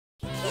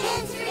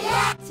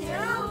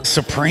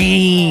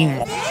Supreme.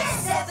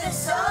 This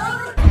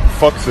episode.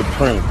 Fuck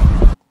Supreme.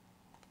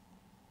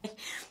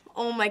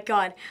 Oh my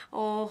god.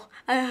 Oh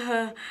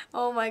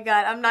my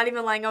god. I'm not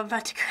even lying. I'm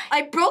about to cry.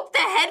 I broke the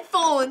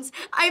headphones.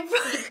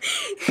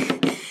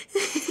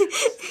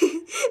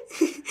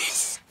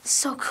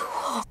 So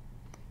cool.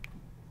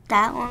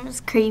 That one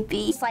was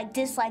creepy. Dislike,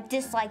 dislike,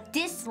 dislike,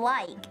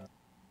 dislike.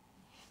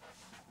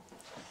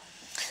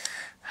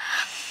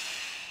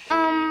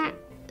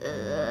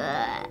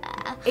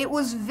 It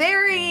was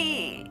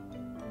very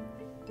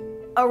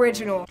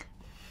original.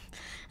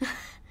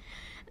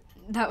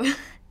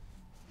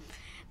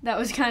 That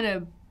was kind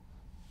of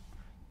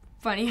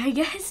funny, I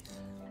guess.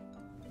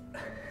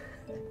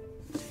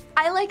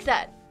 I like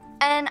that.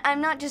 And I'm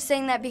not just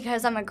saying that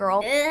because I'm a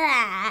girl.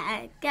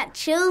 Got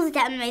chills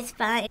down my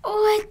spine.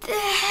 What the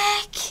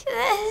heck?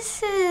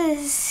 This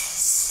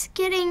is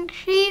getting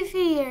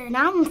creepier.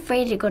 Now I'm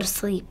afraid to go to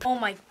sleep. Oh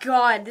my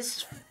god, this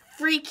is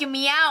freaking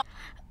me out.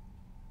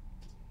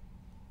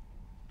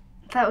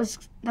 That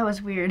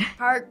was weird.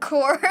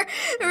 Hardcore.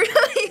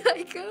 Really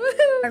like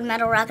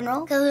Metal rock and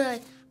roll. Brah,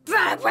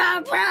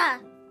 brah, brah.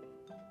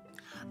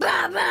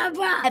 Blah, blah,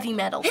 blah. heavy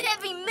metal.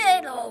 Heavy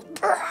metal.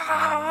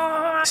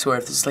 I swear,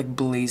 if this is like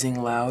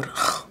blazing loud,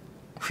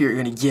 we're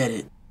gonna get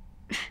it.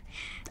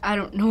 I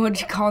don't know what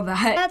to call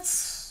that.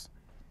 That's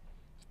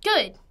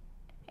good.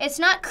 It's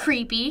not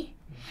creepy.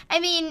 I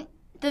mean,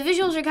 the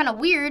visuals are kind of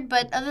weird,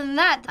 but other than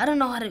that, I don't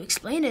know how to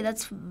explain it.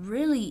 That's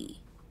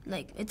really,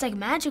 it's like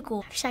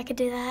magical. Wish I could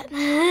do that.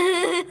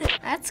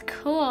 that's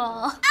cool.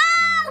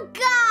 Oh,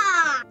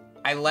 God.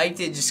 I liked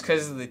it just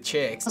because of the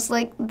chicks. It's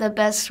like the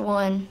best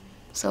one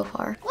so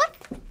far. What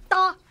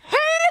the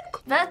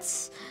heck?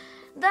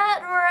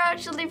 That were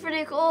actually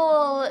pretty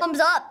cool.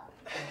 Thumbs up.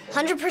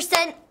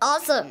 100%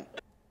 awesome.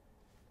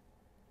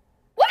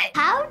 What?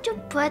 How to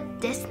put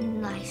this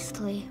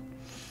nicely?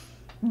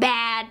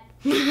 Bad.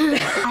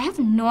 I have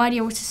no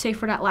idea what to say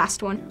for that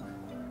last one.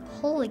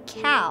 Holy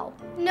cow.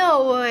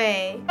 No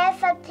way. That's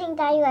something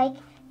that you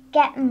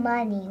get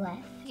money with.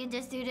 You can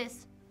just do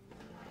this.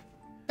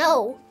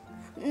 No.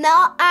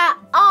 Not at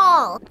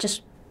all.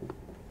 Just.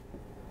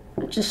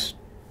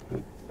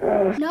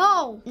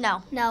 No.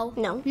 No. No. No.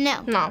 No.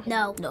 No. No.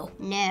 No. No.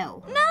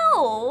 No.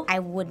 No. I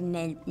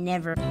wouldn't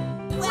never.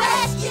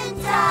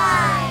 Question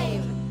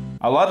time!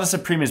 A lot of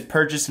Supreme is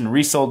purchased and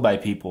resold by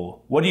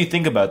people. What do you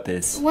think about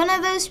this? One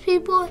of those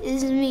people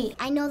is me.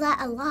 I know that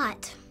a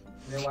lot.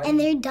 And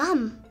they're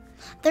dumb.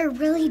 They're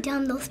really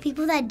dumb. Those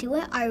people that do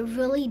it are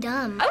really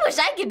dumb. I wish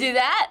I could do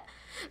that.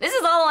 This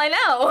is all I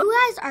know. You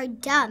guys are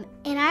dumb,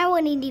 and I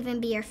wouldn't even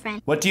be your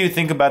friend. What do you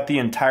think about the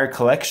entire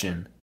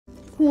collection?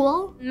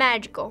 Cool.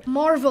 Magical.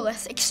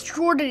 Marvelous.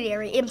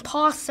 Extraordinary.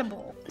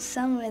 Impossible.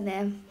 Some of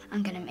them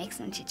I'm gonna make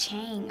some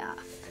cha-ching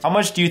off. How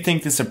much do you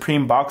think the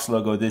Supreme box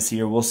logo this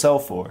year will sell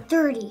for?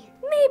 30.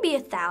 Maybe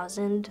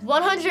 1,000.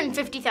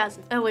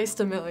 150,000. At least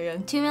 1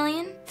 million. 2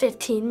 million?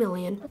 15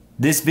 million.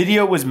 This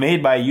video was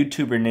made by a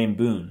YouTuber named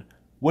Boone.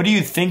 What do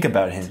you think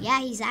about him?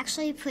 Yeah, he's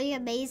actually pretty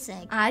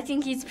amazing. I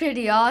think he's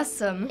pretty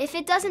awesome. If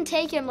it doesn't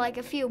take him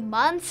a few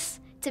months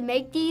to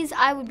make these,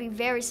 I would be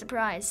very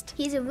surprised.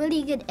 He's a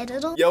really good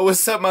editor. Yo,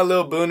 what's up, my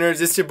little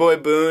Booners? It's your boy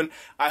Boone.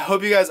 I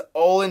hope you guys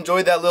all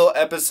enjoyed that little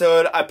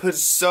episode. I put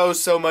so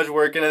much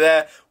work into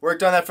that.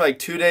 Worked on that for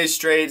 2 days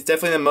straight. It's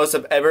definitely the most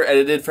I've ever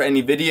edited for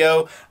any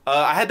video.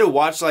 I had to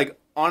watch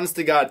honest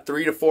to God,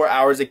 3 to 4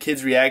 hours of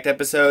Kids React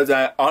episodes.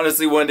 I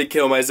honestly wanted to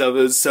kill myself. It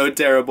was so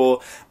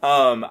terrible.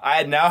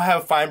 I now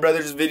have Fine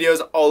Brothers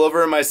videos all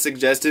over my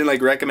suggested,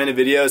 recommended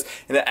videos,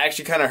 and it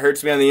actually kind of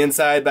hurts me on the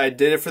inside, but I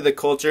did it for the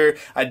culture.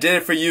 I did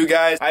it for you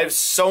guys. I have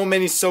so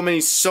many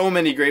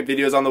great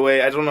videos on the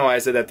way. I don't know why I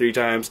said that 3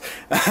 times.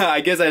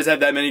 I guess I just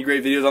have that many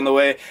great videos on the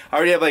way. I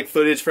already have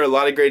footage for a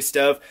lot of great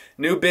stuff.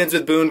 New Bins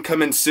with Boone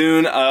coming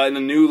soon in a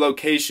new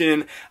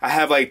location. I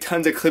have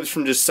tons of clips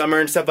from just summer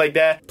and stuff like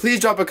that. Please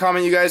drop a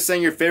comment, you guys,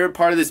 saying your favorite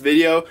part of this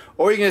video,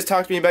 or you can just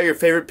talk to me about your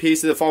favorite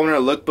piece of the Fall Winter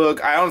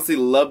Lookbook. I honestly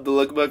love the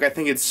lookbook. I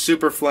think it's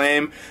super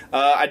flame.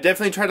 I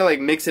definitely try to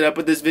mix it up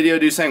with this video,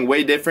 do something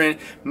way different.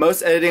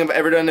 Most editing I've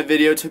ever done in a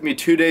video took me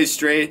 2 days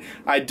straight.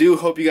 I do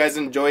hope you guys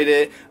enjoyed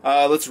it.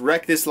 Let's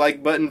wreck this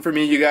like button for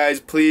me, you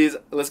guys. Please,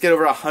 let's get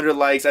over 100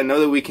 likes. I know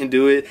that we can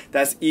do it.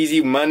 That's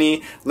easy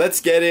money. Let's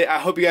get it. I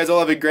hope you guys all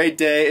have a great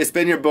day. It's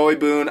been your boy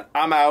Boone.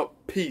 I'm out.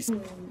 Peace.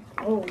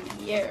 Oh,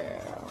 yeah.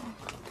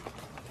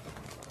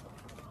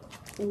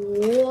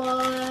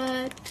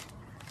 What?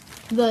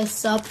 The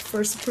sub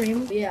for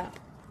Supreme? Yeah.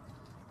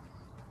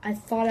 I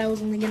thought I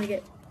was only gonna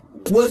get...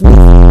 What?